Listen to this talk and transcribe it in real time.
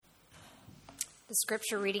The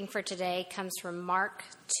scripture reading for today comes from Mark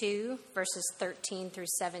 2, verses 13 through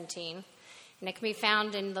 17, and it can be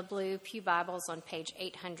found in the blue Pew Bibles on page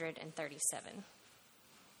 837.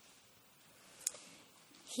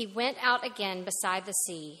 He went out again beside the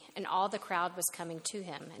sea, and all the crowd was coming to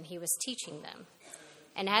him, and he was teaching them.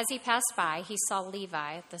 And as he passed by, he saw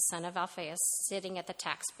Levi, the son of Alphaeus, sitting at the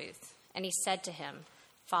tax booth, and he said to him,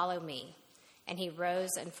 "Follow me." And he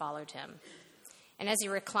rose and followed him. And as he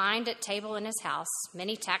reclined at table in his house,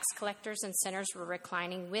 many tax collectors and sinners were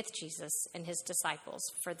reclining with Jesus and his disciples,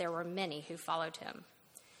 for there were many who followed him.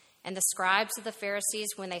 And the scribes of the Pharisees,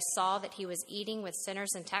 when they saw that he was eating with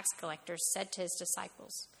sinners and tax collectors, said to his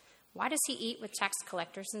disciples, "Why does he eat with tax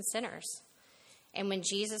collectors and sinners?" And when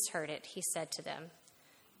Jesus heard it, he said to them,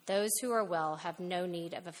 "Those who are well have no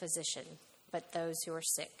need of a physician, but those who are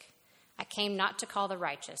sick. I came not to call the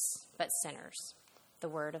righteous, but sinners." The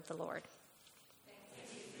word of the Lord.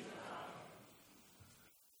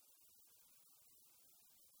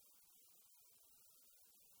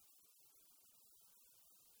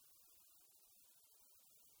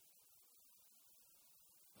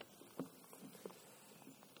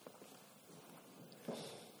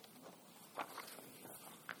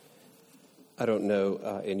 I don't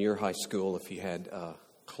know in your high school if you had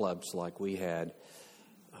clubs like we had.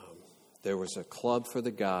 There was a club for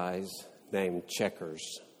the guys named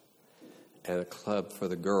Checkers and a club for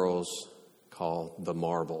the girls called the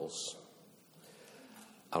Marbles.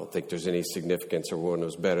 I don't think there's any significance or one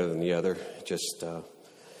was better than the other. Just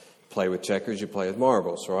play with checkers, you play with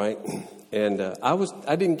marbles, right? And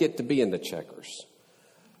I didn't get to be in the Checkers.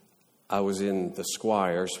 I was in the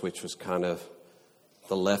Squires, which was kind of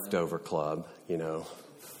the leftover club,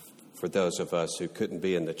 for those of us who couldn't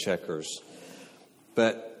be in the Checkers.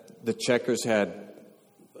 But the Checkers had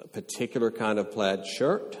a particular kind of plaid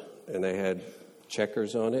shirt, and they had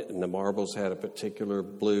checkers on it, and the Marbles had a particular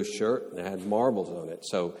blue shirt, and they had marbles on it.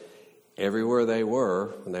 So everywhere they were,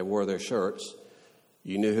 when they wore their shirts,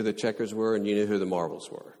 you knew who the Checkers were, and you knew who the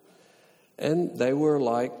Marbles were. And they were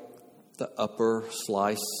like the upper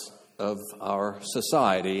slice of our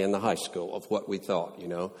society in the high school of what we thought,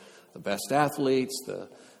 the best athletes, the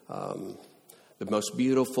most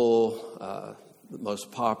beautiful, the most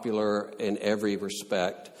popular in every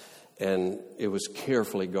respect. And it was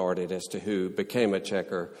carefully guarded as to who became a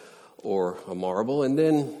checker or a marble. And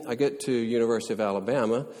then I get to University of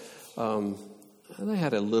Alabama. They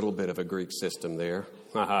had a little bit of a Greek system there.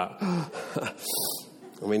 I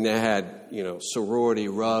mean, they had, sorority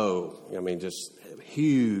row. Just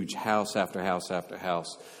huge house after house after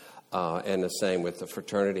house, and the same with the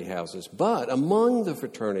fraternity houses. But among the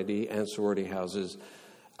fraternity and sorority houses,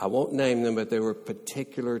 I won't name them, but there were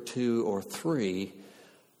particular 2 or 3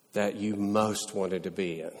 that you most wanted to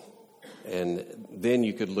be in. And then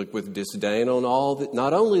you could look with disdain on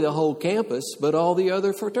not only the whole campus, but all the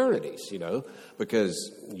other fraternities,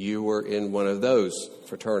 because you were in one of those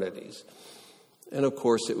fraternities. And of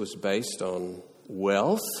course, it was based on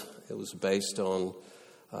wealth. It was based on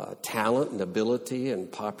talent and ability and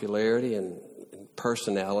popularity and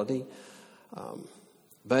personality.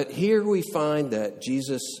 But here we find that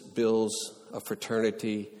Jesus builds a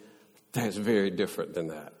fraternity that's very different than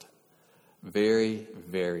that. Very,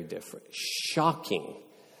 very different. Shocking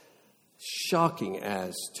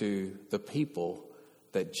as to the people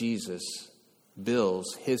that Jesus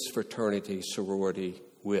builds his fraternity, sorority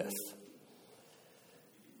with.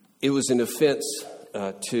 It was an offense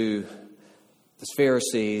to the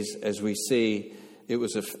Pharisees, as we see. It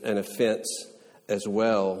was an offense as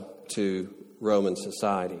well to Roman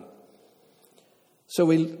society. So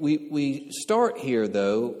we start here,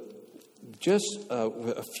 though, just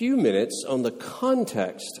a few minutes on the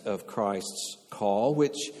context of Christ's call,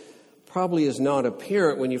 which probably is not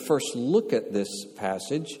apparent when you first look at this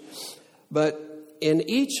passage. But in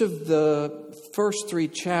each of the first 3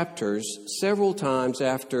 chapters, several times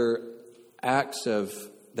after acts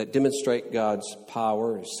that demonstrate God's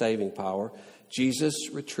power, His saving power, Jesus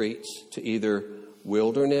retreats to either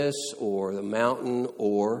wilderness or the mountain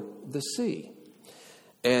or the sea.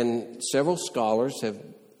 And several scholars have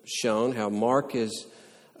shown how Mark is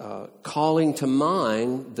calling to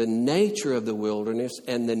mind the nature of the wilderness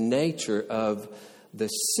and the nature of the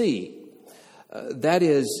sea. That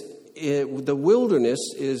is, the wilderness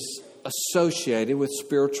is associated with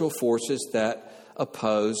spiritual forces that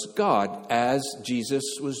oppose God. As Jesus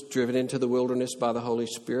was driven into the wilderness by the Holy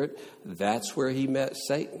Spirit, that's where he met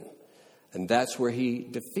Satan. And that's where he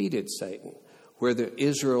defeated Satan. Where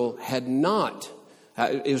Israel had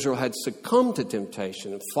succumbed to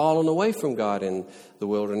temptation and fallen away from God in the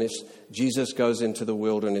wilderness, Jesus goes into the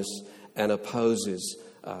wilderness and opposes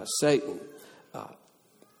Satan.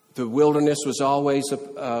 The wilderness was always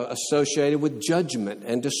associated with judgment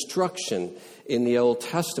and destruction in the Old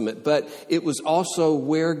Testament, but it was also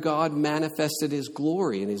where God manifested His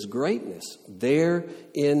glory and His greatness, there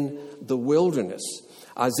in the wilderness.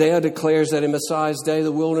 Isaiah declares that in Messiah's day,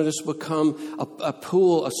 the wilderness will become a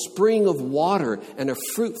pool, a spring of water, and a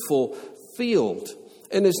fruitful field.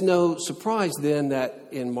 And there's no surprise then that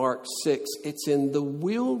in Mark 6, it's in the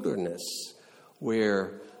wilderness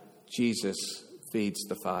where Jesus feeds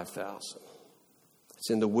the 5,000. It's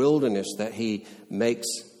in the wilderness that He makes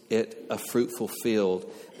it a fruitful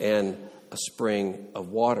field and a spring of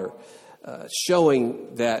water,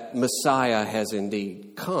 showing that Messiah has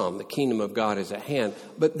indeed come. The kingdom of God is at hand.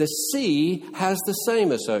 But the sea has the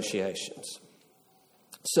same associations.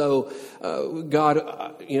 So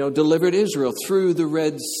God, delivered Israel through the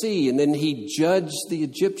Red Sea, and then He judged the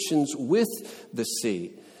Egyptians with the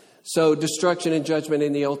sea. So destruction and judgment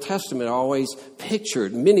in the Old Testament are always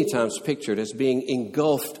many times pictured as being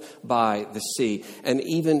engulfed by the sea. And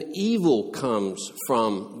even evil comes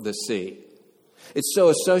from the sea. It's so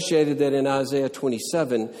associated that in Isaiah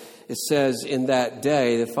 27, it says, in that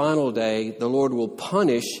day, the final day, the Lord will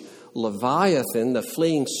punish Leviathan, the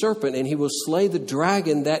fleeing serpent, and He will slay the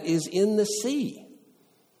dragon that is in the sea.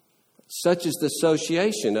 Such is the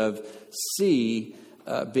association of sea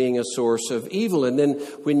being a source of evil. And then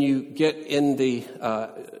when you get into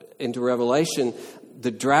Revelation,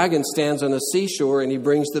 the dragon stands on the seashore and he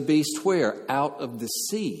brings the beast where? Out of the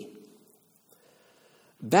sea.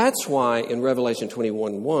 That's why in Revelation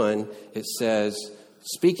 21:1 it says,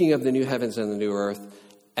 speaking of the new heavens and the new earth,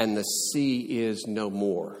 and the sea is no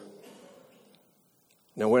more.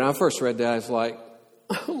 Now, when I first read that, I was like,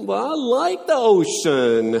 well, I like the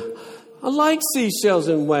ocean. I like seashells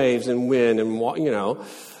and waves and wind and,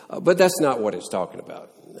 but that's not what it's talking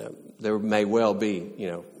about. There may well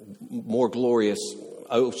be, more glorious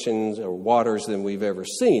oceans or waters than we've ever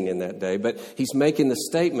seen in that day. But he's making the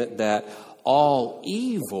statement that all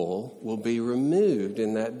evil will be removed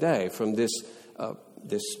in that day from this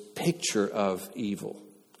picture of evil.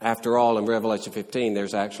 After all, in Revelation 15,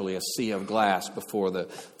 there's actually a sea of glass before the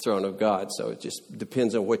throne of God. So it just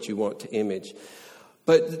depends on what you want to image.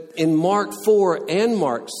 But in Mark 4 and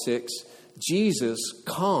Mark 6, Jesus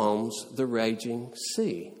calms the raging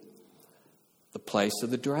sea. The place of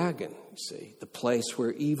the dragon, you see, the place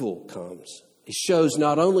where evil comes. He shows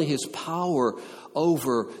not only His power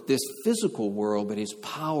over this physical world, but His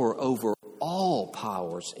power over all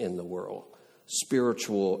powers in the world,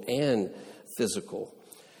 spiritual and physical.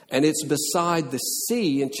 And it's beside the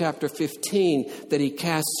sea in chapter 15 that He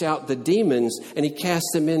casts out the demons, and He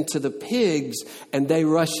casts them into the pigs, and they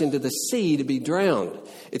rush into the sea to be drowned.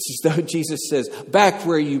 It's as though Jesus says, back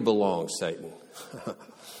where you belong, Satan.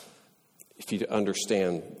 If you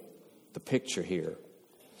understand the picture here.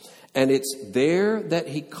 And it's there that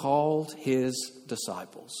He called His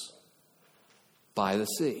disciples, by the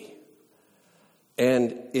sea.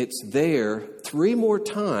 And it's there 3 more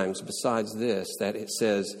times besides this that it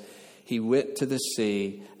says He went to the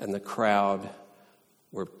sea and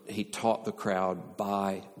He taught the crowd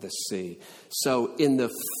by the sea. So in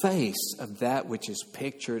the face of that which is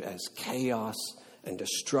pictured as chaos and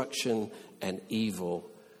destruction and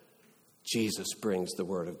evil, Jesus brings the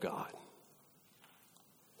Word of God.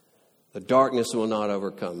 The darkness will not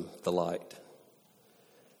overcome the light.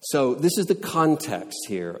 So this is the context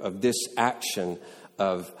here of this action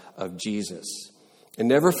of Jesus. And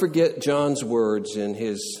never forget John's words in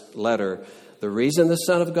his letter. The reason the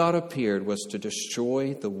Son of God appeared was to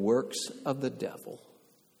destroy the works of the devil.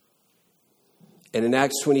 And in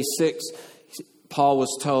Acts 26, Paul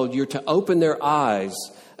was told, you're to open their eyes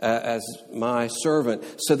as my servant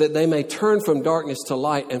so that they may turn from darkness to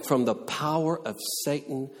light and from the power of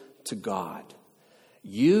Satan to God.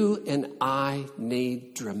 You and I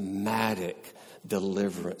need dramatic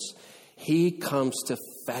deliverance. He comes to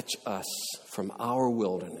fetch us from our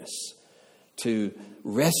wilderness, to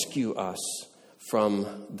rescue us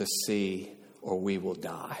from the sea, or we will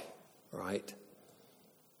die, right?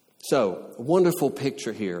 So, a wonderful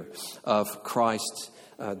picture here of Christ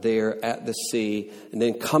there at the sea, and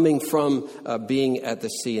then coming from being at the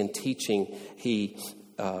sea and teaching, He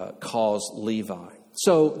calls Levi.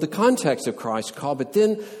 So the context of Christ's call, but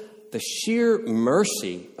then the sheer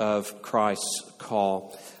mercy of Christ's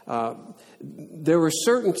call. There were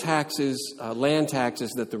certain taxes, land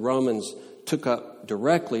taxes, that the Romans took up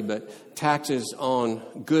directly, but taxes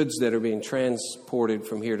on goods that are being transported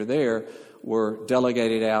from here to there were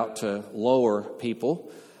delegated out to lower people.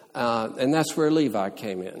 And that's where Levi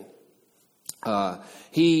came in.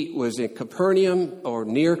 He was in Capernaum or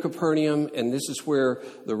near Capernaum, and this is where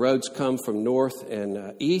the roads come from north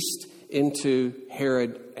and east into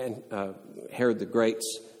Herod the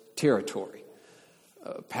Great's territory,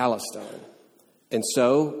 Palestine. And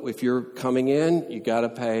so, if you're coming in, you got to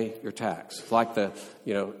pay your tax. Like the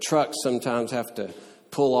trucks sometimes have to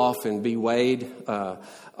pull off and be weighed,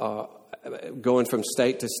 going from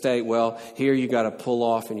state to state. Well, here you got to pull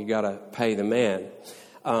off and you got to pay the man.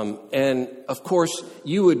 And of course,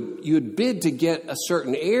 you would bid to get a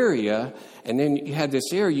certain area, and then you had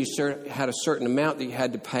this area. You had a certain amount that you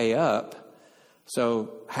had to pay up.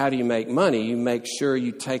 So, how do you make money? You make sure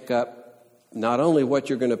you take up not only what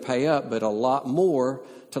you're going to pay up, but a lot more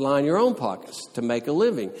to line your own pockets to make a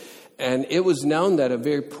living. And it was known that a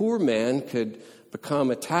very poor man could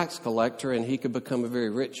become a tax collector and he could become a very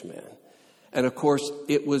rich man. And of course,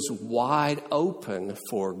 it was wide open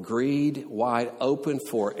for greed, wide open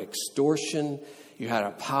for extortion. You had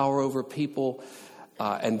a power over people,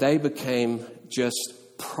 and they became just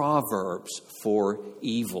proverbs for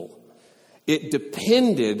evil. It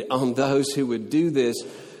depended on those who would do this,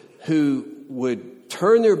 who would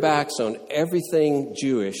turn their backs on everything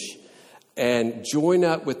Jewish and join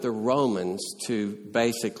up with the Romans to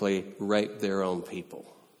basically rape their own people.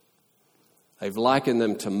 They've likened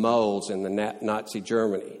them to moles in the Nazi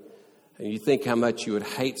Germany. And you think how much you would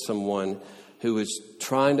hate someone who was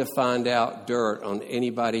trying to find out dirt on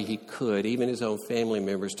anybody he could, even his own family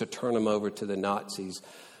members, to turn them over to the Nazis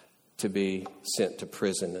to be sent to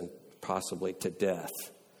prison and possibly to death.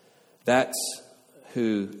 That's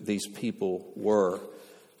who these people were.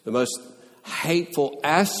 The most hateful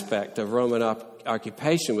aspect of Roman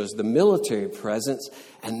occupation was the military presence,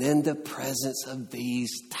 and then the presence of these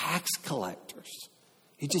tax collectors.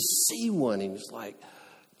 You just see one and it's like,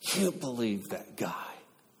 can't believe that guy.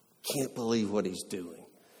 Can't believe what he's doing.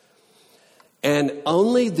 And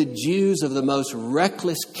only the Jews of the most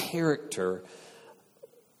reckless character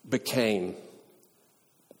became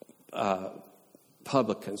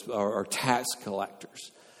publicans or tax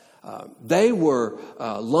collectors. They were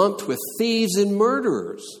lumped with thieves and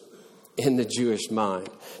murderers in the Jewish mind.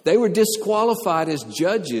 They were disqualified as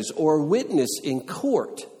judges or witness in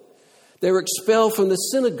court. They were expelled from the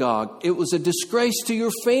synagogue. It was a disgrace to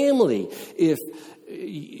your family if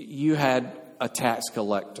you had a tax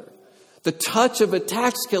collector. The touch of a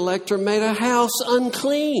tax collector made a house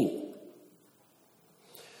unclean.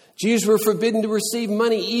 Jews were forbidden to receive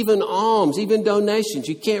money, even alms, even donations.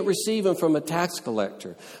 You can't receive them from a tax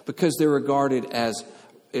collector because they're regarded as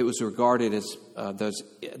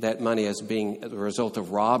that money as being the result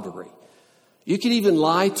of robbery. You could even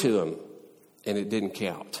lie to them, and it didn't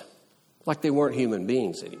count, like they weren't human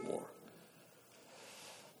beings anymore.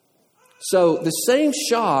 So the same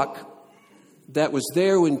shock that was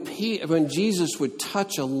there when Jesus would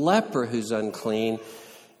touch a leper who's unclean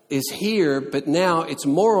is here, but now it's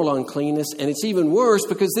moral uncleanness, and it's even worse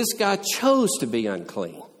because this guy chose to be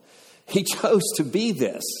unclean. He chose to be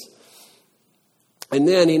this. And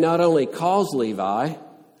then he not only calls Levi,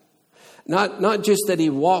 not just that he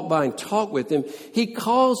walked by and talked with him, he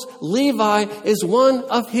calls Levi as one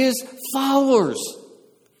of his followers.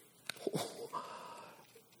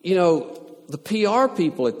 The PR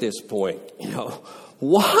people at this point,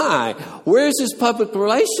 why? Where's his public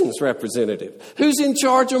relations representative? Who's in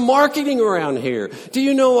charge of marketing around here? Do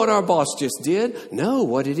you know what our boss just did? No,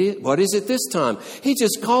 what is it this time? He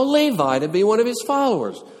just called Levi to be one of his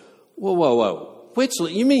followers. Whoa. Which,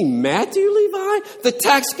 you mean Matthew Levi? The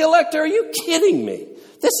tax collector? Are you kidding me?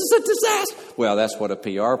 This is a disaster. Well, that's what a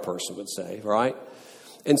PR person would say, right?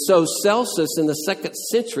 And so Celsus in the 2nd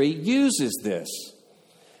century uses this.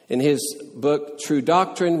 In his book, True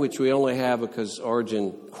Doctrine, which we only have because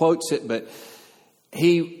Origen quotes it, but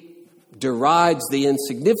he derides the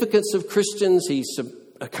insignificance of Christians. He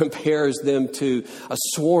compares them to a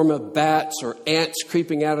swarm of bats or ants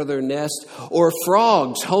creeping out of their nest or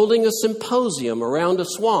frogs holding a symposium around a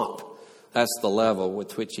swamp. That's the level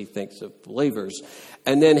with which he thinks of believers.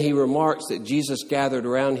 And then he remarks that Jesus gathered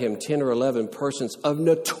around him 10 or 11 persons of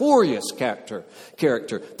notorious character,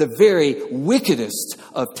 the very wickedest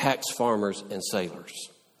of tax farmers and sailors.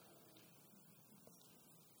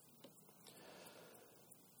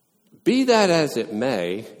 Be that as it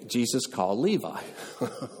may, Jesus called Levi.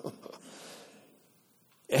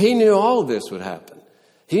 He knew all of this would happen.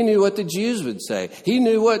 He knew what the Jews would say. He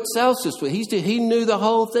knew what Celsus would. He knew the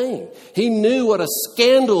whole thing. He knew what a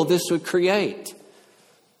scandal this would create.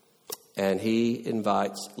 And he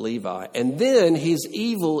invites Levi. And then his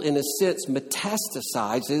evil, in a sense,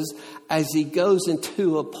 metastasizes as he goes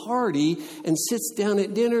into a party and sits down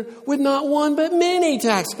at dinner with not one but many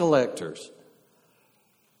tax collectors.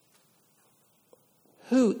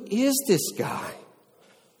 Who is this guy?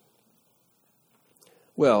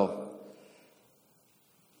 Well,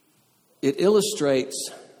 it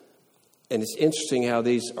illustrates, and it's interesting how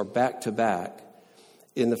these are back to back.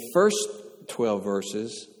 In the first 12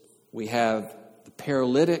 verses, we have the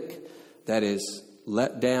paralytic that is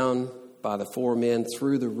let down by the 4 men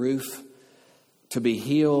through the roof to be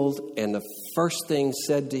healed. And the first thing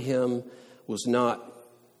said to him was not,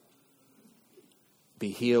 be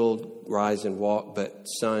healed, rise and walk, but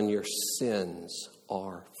son, your sins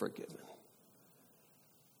are forgiven.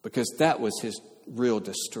 Because that was his real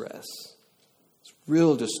distress.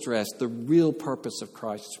 Real distress, the real purpose of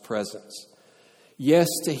Christ's presence. Yes,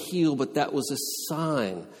 to heal, but that was a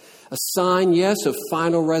sign. A sign, yes, of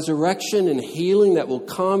final resurrection and healing that will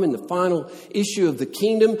come in the final issue of the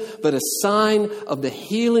kingdom, but a sign of the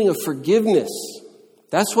healing of forgiveness.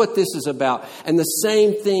 That's what this is about. And the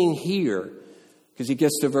same thing here, because he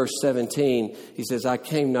gets to verse 17, he says, I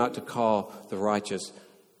came not to call the righteous,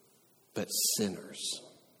 but sinners.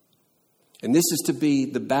 And this is to be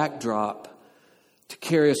the backdrop to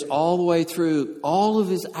carry us all the way through. All of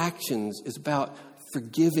his actions is about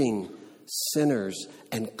forgiving sinners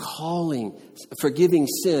and forgiving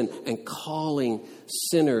sin and calling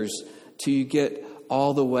sinners, till you get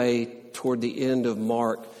all the way toward the end of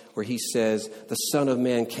Mark, where he says, the Son of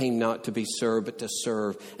Man came not to be served, but to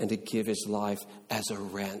serve and to give his life as a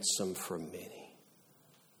ransom for many.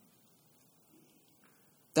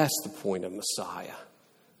 That's the point of Messiah.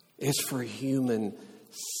 It's for human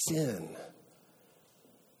sin.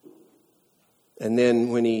 And then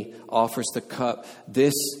when he offers the cup,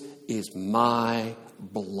 this is my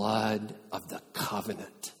blood of the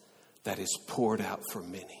covenant that is poured out for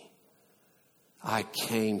many. I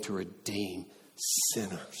came to redeem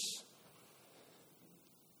sinners.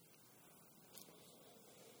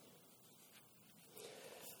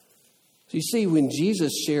 So you see, when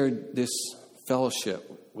Jesus shared this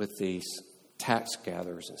fellowship with these tax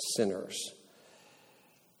gatherers and sinners,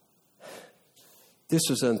 this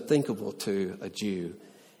was unthinkable to a Jew.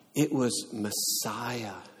 It was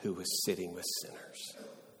Messiah who was sitting with sinners.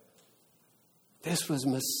 This was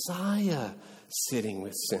Messiah sitting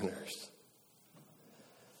with sinners.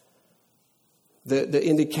 The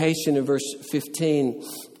indication in verse 15,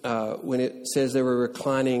 when it says they were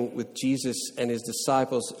reclining with Jesus and his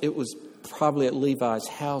disciples, it was probably at Levi's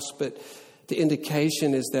house, but the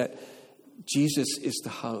indication is that Jesus is the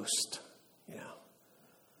host.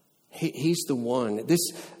 He's the one. This,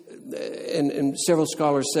 and several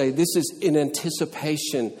scholars say this is in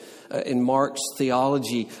anticipation in Mark's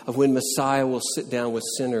theology of when Messiah will sit down with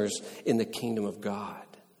sinners in the kingdom of God.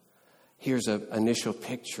 Here's an initial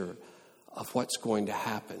picture of what's going to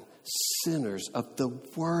happen. Sinners of the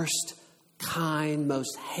worst kind,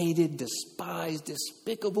 most hated, despised,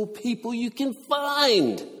 despicable people you can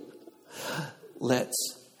find.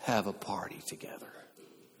 Let's have a party together.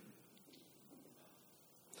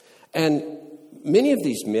 And many of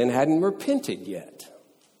these men hadn't repented yet.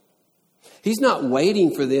 He's not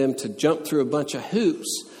waiting for them to jump through a bunch of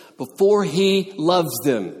hoops before he loves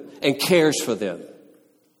them and cares for them.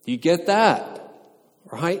 You get that,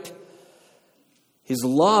 right? His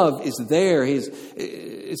love is there.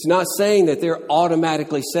 It's not saying that they're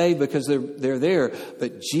automatically saved because they're there,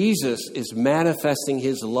 but Jesus is manifesting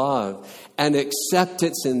his love and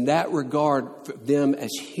acceptance in that regard for them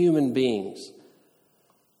as human beings.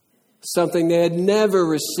 Something they had never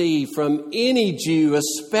received from any Jew,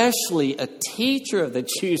 especially a teacher of the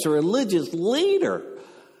Jews, a religious leader.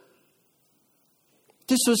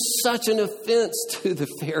 This was such an offense to the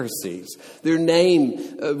Pharisees. Their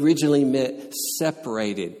name originally meant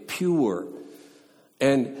separated, pure.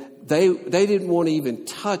 And they didn't want to even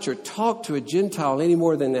touch or talk to a Gentile any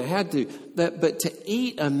more than they had to. But to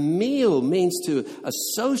eat a meal means to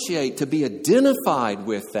associate, to be identified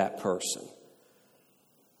with that person.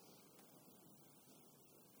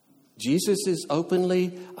 Jesus is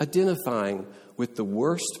openly identifying with the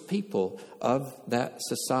worst people of that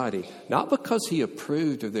society. Not because he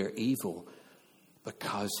approved of their evil,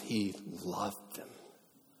 because he loved them.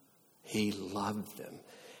 He loved them.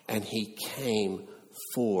 And he came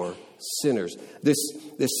for sinners. This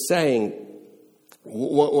saying,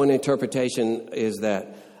 one interpretation is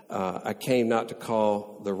that I came not to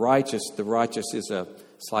call the righteous. The righteous is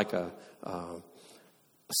it's like a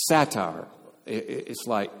satire. It's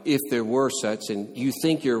like, if there were such, and you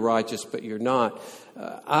think you're righteous, but you're not.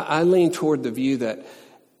 I lean toward the view that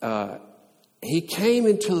he came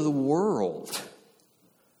into the world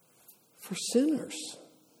for sinners,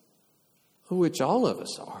 which all of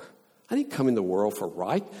us are. I didn't come in the world for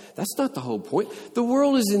right. That's not the whole point. The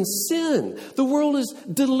world is in sin. The world is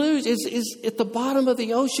deluged, is at the bottom of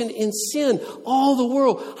the ocean in sin. All the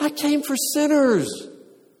world. I came for sinners.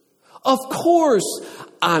 Of course,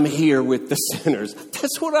 I'm here with the sinners.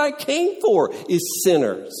 That's what I came for, is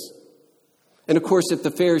sinners. And of course, if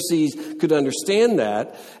the Pharisees could understand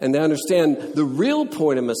that, and they understand the real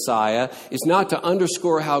point of Messiah is not to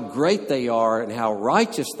underscore how great they are and how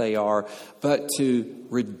righteous they are, but to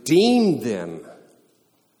redeem them,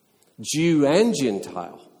 Jew and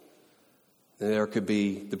Gentile, then there could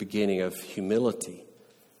be the beginning of humility,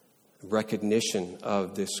 recognition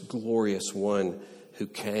of this glorious one who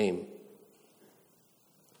came.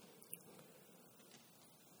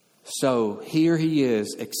 So here he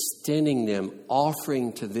is, extending them,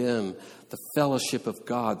 offering to them the fellowship of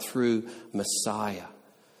God through Messiah.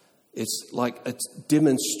 It's like a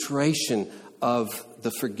demonstration of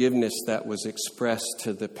the forgiveness that was expressed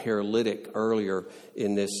to the paralytic earlier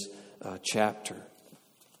in this chapter.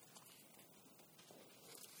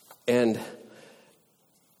 And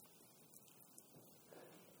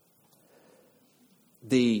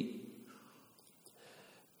the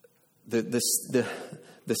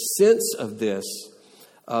sense of this,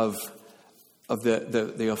 of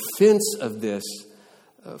the offense of this,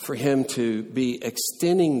 for him to be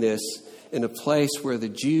extending this in a place where the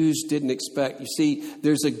Jews didn't expect. You see,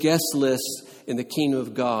 there's a guest list in the kingdom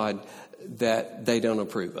of God that they don't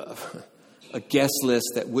approve of. A guest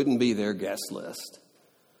list that wouldn't be their guest list.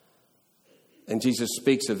 And Jesus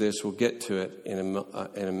speaks of this. We'll get to it in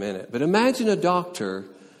a minute. But imagine a doctor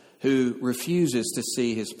who refuses to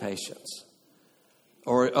see his patients.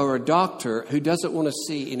 Or a doctor who doesn't want to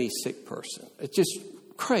see any sick person. It's just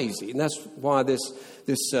crazy. And that's why this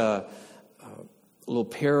little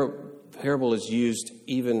parable is used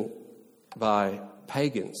even by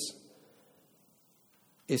pagans.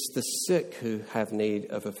 It's the sick who have need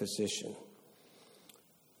of a physician.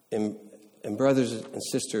 And brothers and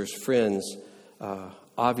sisters, friends,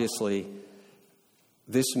 obviously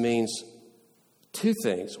this means two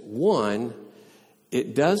things. One,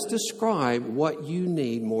 it does describe what you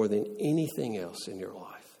need more than anything else in your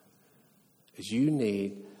life. Is you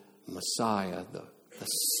need Messiah, the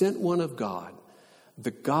sent one of God,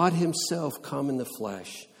 the God himself come in the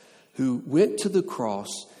flesh, who went to the cross,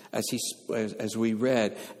 as we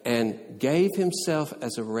read, and gave himself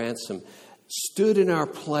as a ransom, stood in our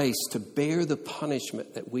place to bear the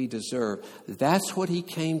punishment that we deserve. That's what he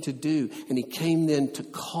came to do. And he came then to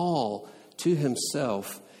call to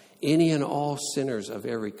himself any and all sinners of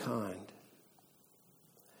every kind.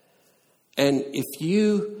 And if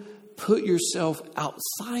you put yourself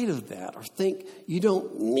outside of that, or think you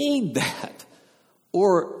don't need that,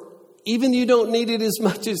 or even you don't need it as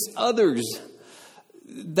much as others,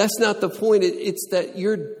 that's not the point. It's that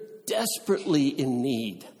you're desperately in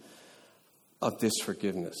need of this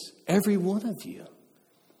forgiveness. Every one of you.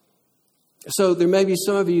 So there may be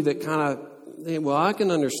some of you that kind of, well, I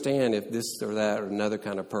can understand if this or that or another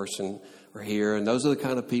kind of person are here, and those are the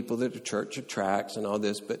kind of people that the church attracts and all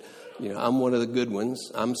this, but I'm one of the good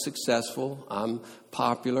ones. I'm successful. I'm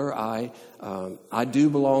popular. I do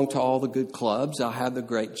belong to all the good clubs. I have the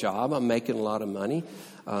great job. I'm making a lot of money.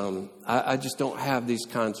 I just don't have these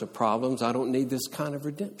kinds of problems. I don't need this kind of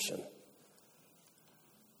redemption.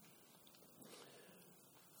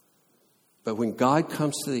 But when God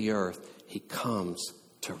comes to the earth, he comes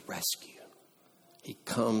to rescue. He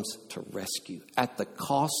comes to rescue at the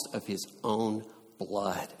cost of his own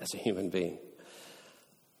blood as a human being.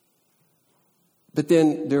 But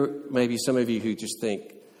then there may be some of you who just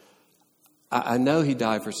think, I know he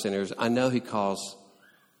died for sinners. I know he calls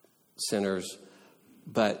sinners,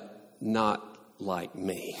 but not like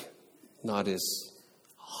me. Not as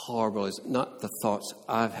horrible as, not the thoughts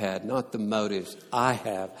I've had, not the motives I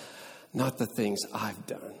have, not the things I've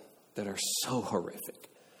done that are so horrific.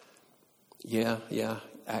 Yeah,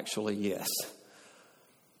 actually, yes.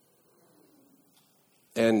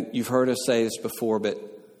 And you've heard us say this before, but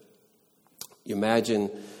you imagine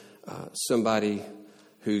somebody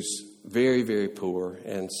who's very, very poor,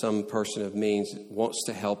 and some person of means wants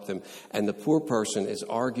to help them, and the poor person is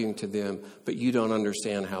arguing to them, but you don't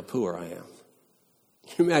understand how poor I am.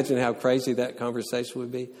 Can you imagine how crazy that conversation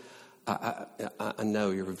would be? I know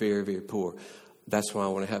you're very, very poor. That's why I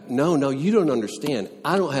want to help. No, you don't understand.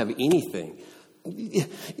 I don't have anything.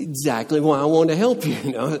 Exactly why I want to help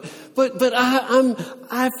you, But I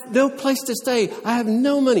have no place to stay. I have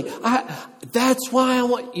no money. That's why I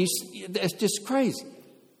want you. That's just crazy.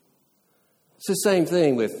 It's the same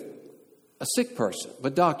thing with a sick person.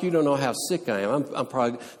 But doc, you don't know how sick I am. I'm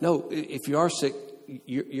probably no. If you are sick,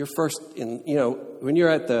 you're first in. When you're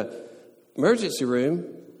at the emergency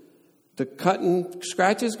room, the cut and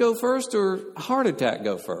scratches go first or a heart attack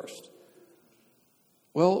go first?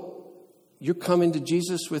 Well, you're coming to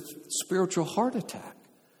Jesus with spiritual heart attack.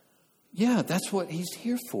 Yeah, that's what he's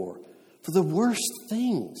here for the worst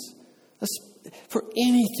things. That's for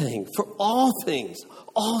anything, for all things,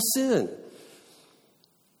 all sin.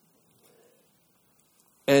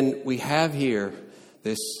 And we have here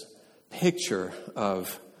this picture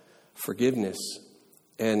of forgiveness.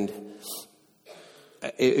 And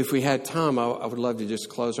if we had time, I would love to just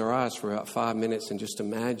close our eyes for about 5 minutes and just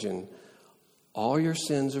imagine all your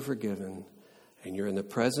sins are forgiven and you're in the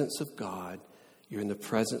presence of God. You're in the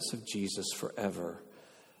presence of Jesus forever.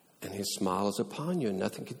 And his smile is upon you, and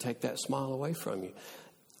nothing can take that smile away from you.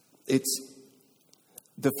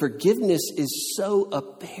 The forgiveness is so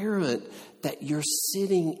apparent that you're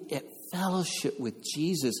sitting at fellowship with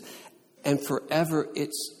Jesus, and forever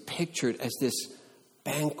it's pictured as this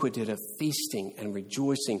banquet of feasting and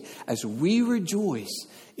rejoicing as we rejoice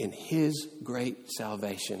in his great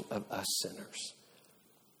salvation of us sinners.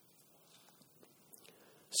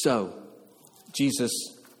 So, Jesus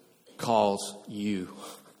calls you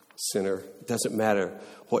sinner. It doesn't matter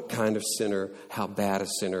what kind of sinner, how bad a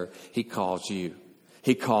sinner, he calls you.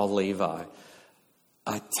 He called Levi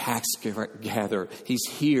a tax gatherer. He's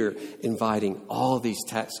here inviting all these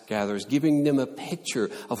tax gatherers, giving them a picture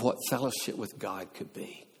of what fellowship with God could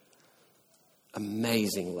be.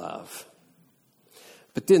 Amazing love.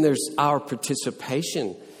 But then there's our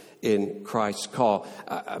participation in Christ's call.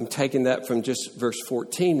 I'm taking that from just verse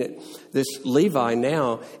 14, that this Levi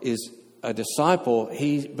now is a disciple.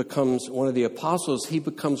 He becomes one of the apostles. He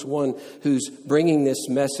becomes one who's bringing this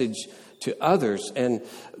message to others. And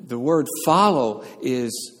the word follow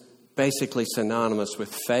is basically synonymous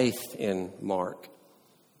with faith in Mark.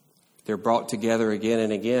 They're brought together again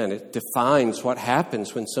and again. It defines what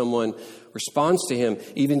happens when someone responds to him.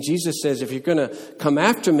 Even Jesus says, if you're going to come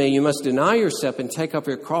after me, you must deny yourself and take up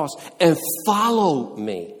your cross and follow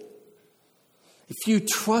me. If you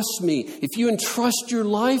trust me, if you entrust your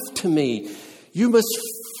life to me, you must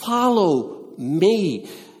follow me.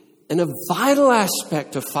 And a vital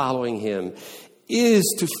aspect of following him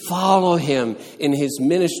is to follow him in his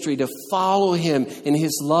ministry, to follow him in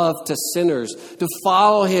his love to sinners, to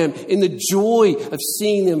follow him in the joy of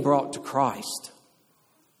seeing them brought to Christ.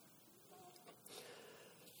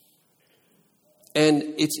 And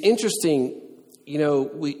it's interesting,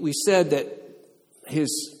 we said that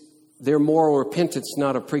their moral repentance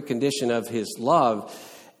not a precondition of his love,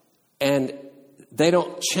 and they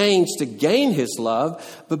don't change to gain his love,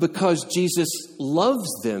 but because Jesus loves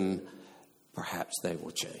them, perhaps they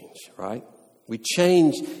will change, right? We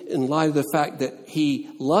change in light of the fact that he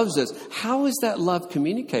loves us. How is that love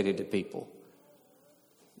communicated to people?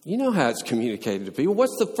 You know how it's communicated to people.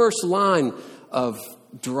 What's the first line of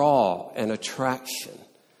draw and attraction?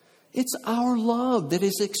 It's our love that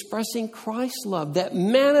is expressing Christ's love, that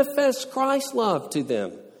manifests Christ's love to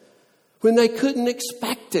them. When they couldn't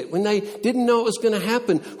expect it, when they didn't know it was going to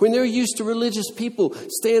happen, when they're used to religious people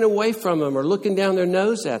staying away from them or looking down their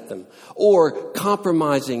nose at them or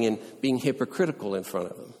compromising and being hypocritical in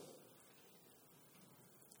front of them.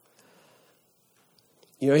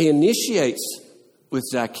 He initiates with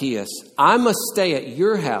Zacchaeus, I must stay at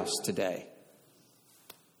your house today,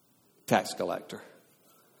 tax collector.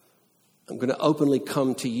 I'm going to openly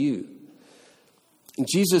come to you. And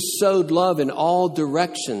Jesus sowed love in all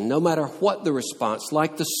directions, no matter what the response,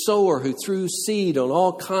 like the sower who threw seed on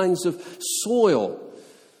all kinds of soil.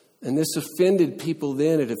 And this offended people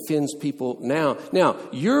then, it offends people now. Now,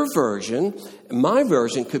 your version, my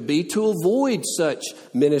version could be to avoid such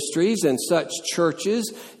ministries and such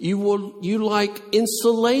churches. You like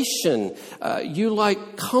insulation, you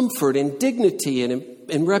like comfort and dignity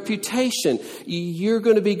and reputation. You're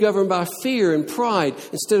going to be governed by fear and pride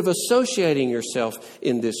instead of associating yourself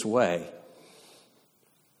in this way.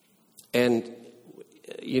 And,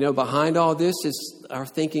 behind all this is our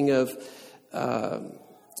thinking of,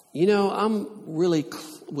 I'm really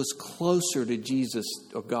was closer to Jesus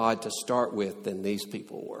or God to start with than these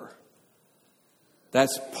people were.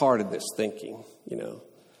 That's part of this thinking,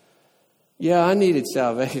 Yeah, I needed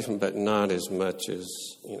salvation, but not as much as,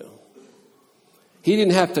 He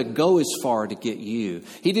didn't have to go as far to get you.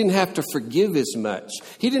 He didn't have to forgive as much.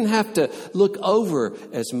 He didn't have to look over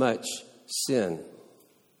as much sin.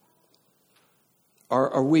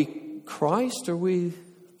 Are we Christ or are we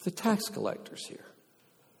the tax collectors here?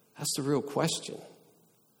 That's the real question.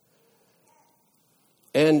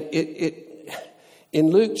 And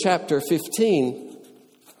in Luke chapter 15,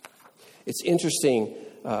 it's interesting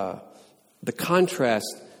the contrast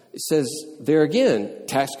it says there again,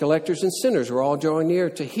 tax collectors and sinners were all drawing near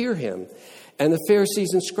to hear him. And the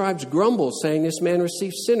Pharisees and scribes grumbled, saying, this man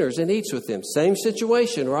receives sinners and eats with them. Same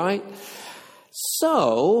situation, right?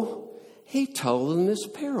 So he told them this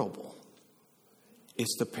parable.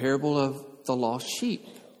 It's the parable of the lost sheep,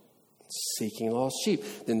 seeking lost sheep.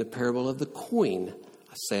 Then the parable of the coin.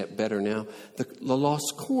 I say it better now. The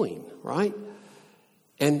lost coin, right?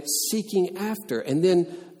 And seeking after. And then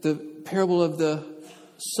the parable of the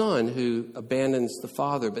son who abandons the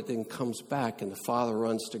father but then comes back and the father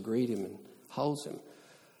runs to greet him and holds him.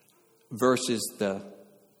 Versus the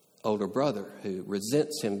older brother who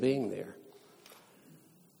resents him being there.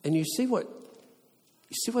 And you see what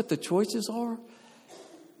the choices are?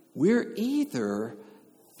 We're either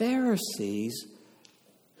Pharisees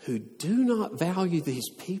who do not value these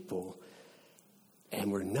people,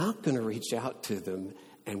 and we're not going to reach out to them,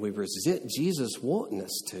 and we resent Jesus wanting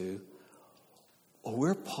us to, or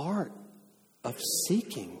we're part of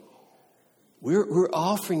seeking. We're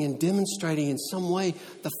offering and demonstrating in some way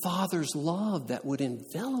the Father's love that would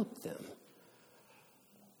envelop them.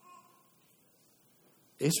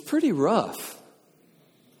 It's pretty rough.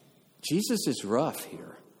 Jesus is rough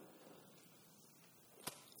here.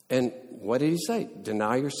 And what did he say?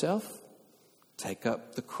 Deny yourself. Take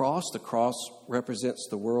up the cross. The cross represents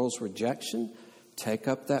the world's rejection. Take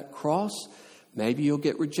up that cross. Maybe you'll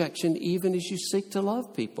get rejection even as you seek to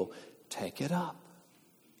love people. Take it up.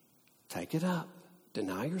 Take it up.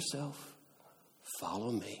 Deny yourself.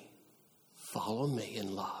 Follow me. Follow me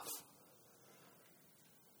in love.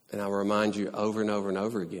 And I'll remind you over and over and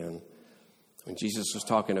over again, when Jesus was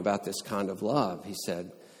talking about this kind of love, he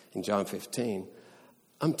said in John 15,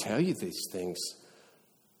 I'm telling you these things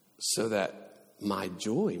so that my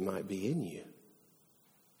joy might be in you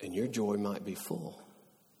and your joy might be full.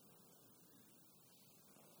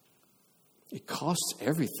 It costs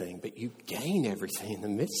everything, but you gain everything in the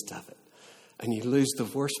midst of it. And you lose the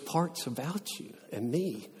worst parts about you and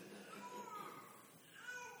me.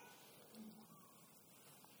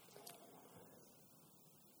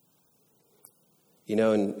 You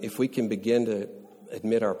know, and if we can begin to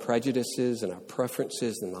admit our prejudices and our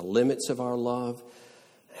preferences and the limits of our love,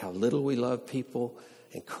 how little we love people,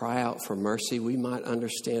 and cry out for mercy, we might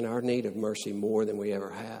understand our need of mercy more than we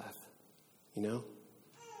ever have. You know?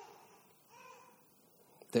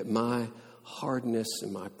 That my hardness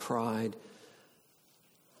and my pride,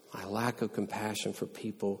 my lack of compassion for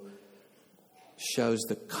people shows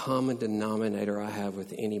the common denominator I have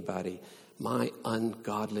with anybody. My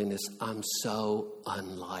ungodliness, I'm so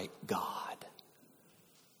unlike God,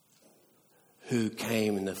 who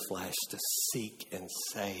came in the flesh to seek and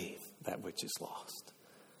save that which is lost.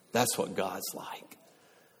 That's what God's like.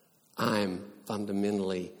 I'm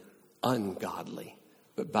fundamentally ungodly,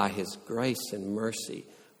 but by his grace and mercy,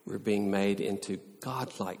 we're being made into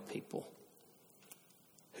God-like people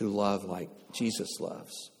who love like Jesus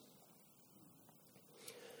loves.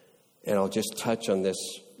 And I'll just touch on this,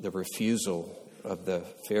 the refusal of the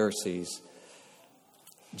Pharisees.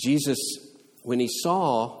 Jesus, when he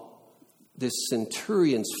saw this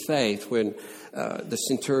centurion's faith, when the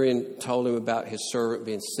centurion told him about his servant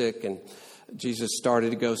being sick, and Jesus started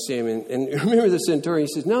to go see him. And remember the centurion,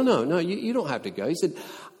 he says, no, you don't have to go. He said,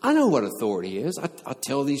 I know what authority is. I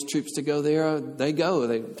tell these troops to go there. They go.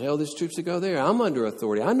 They tell these troops to go there. I'm under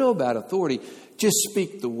authority. I know about authority. Just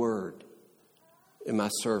speak the word, and my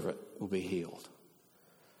servant will be healed.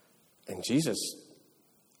 And Jesus,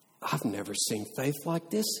 I've never seen faith like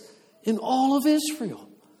this in all of Israel.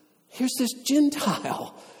 Here's this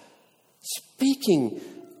Gentile speaking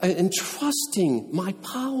and trusting my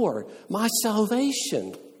power, my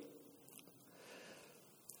salvation.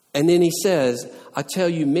 And then he says, I tell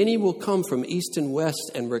you, many will come from east and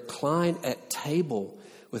west and recline at table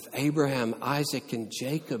with Abraham, Isaac, and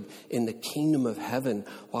Jacob in the kingdom of heaven,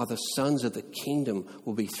 while the sons of the kingdom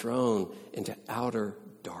will be thrown into outer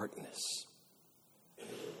darkness.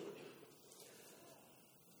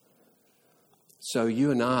 So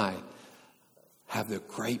you and I have the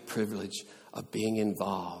great privilege of being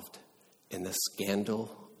involved in the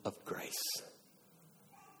scandal of grace.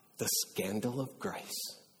 The scandal of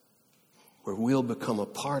grace. Where we'll become a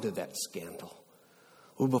part of that scandal.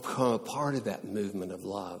 We'll become a part of that movement of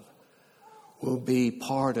love. We'll be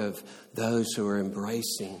part of those who are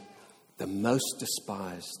embracing the most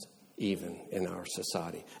despised even in our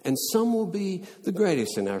society. And some will be the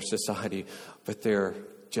greatest in our society, but they're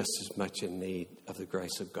just as much in need of the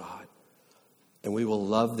grace of God. And we will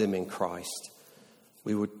love them in Christ.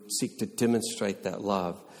 We would seek to demonstrate that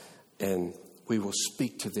love, and we will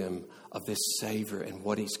speak to them of this Savior and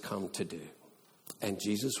what he's come to do. And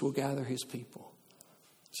Jesus will gather his people.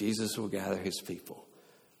 Jesus will gather his people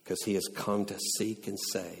because he has come to seek and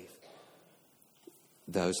save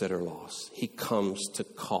those that are lost. He comes to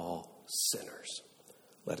call sinners.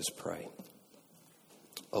 Let us pray.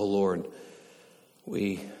 Oh Lord,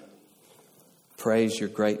 we praise your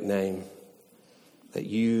great name,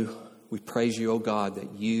 we praise you, oh God,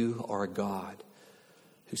 that you are a God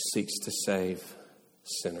who seeks to save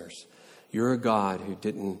sinners. You're a God who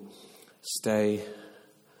didn't stay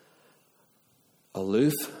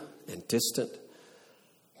aloof and distant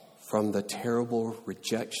from the terrible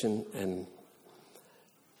rejection and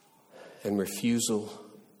refusal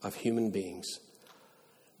of human beings.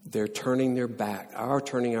 They're turning our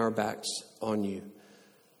backs on you.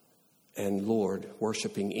 And Lord,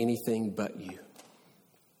 worshiping anything but you.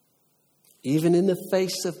 Even in the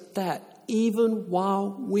face of that, even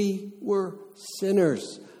while we were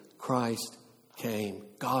sinners, Christ came,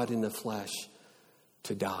 God in the flesh,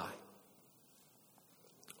 to die.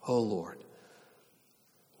 Oh Lord,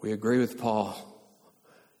 we agree with Paul.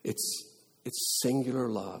 It's singular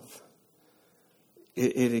love.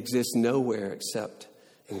 It exists nowhere except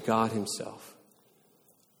in God himself.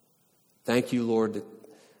 Thank you, Lord, that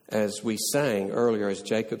as we sang earlier, as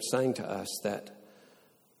Jacob sang to us, that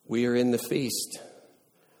we are in the feast.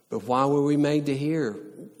 But why were we made to hear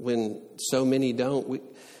when so many don't?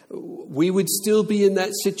 We would still be in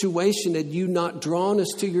that situation had you not drawn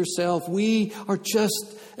us to yourself. We are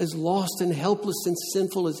just as lost and helpless and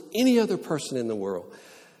sinful as any other person in the world.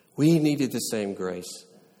 We needed the same grace.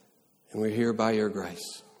 And we're here by your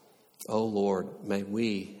grace. Oh Lord, may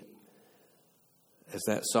we, as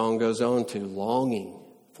that song goes on to, longing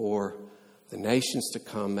for the nations to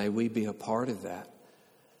come, may we be a part of that.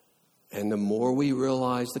 And the more we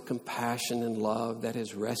realize the compassion and love that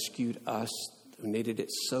has rescued us, who needed it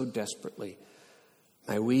so desperately,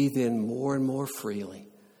 may we then more and more freely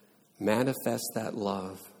manifest that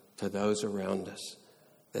love to those around us,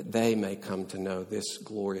 that they may come to know this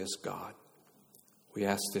glorious God. We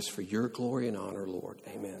ask this for your glory and honor, Lord.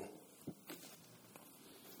 Amen.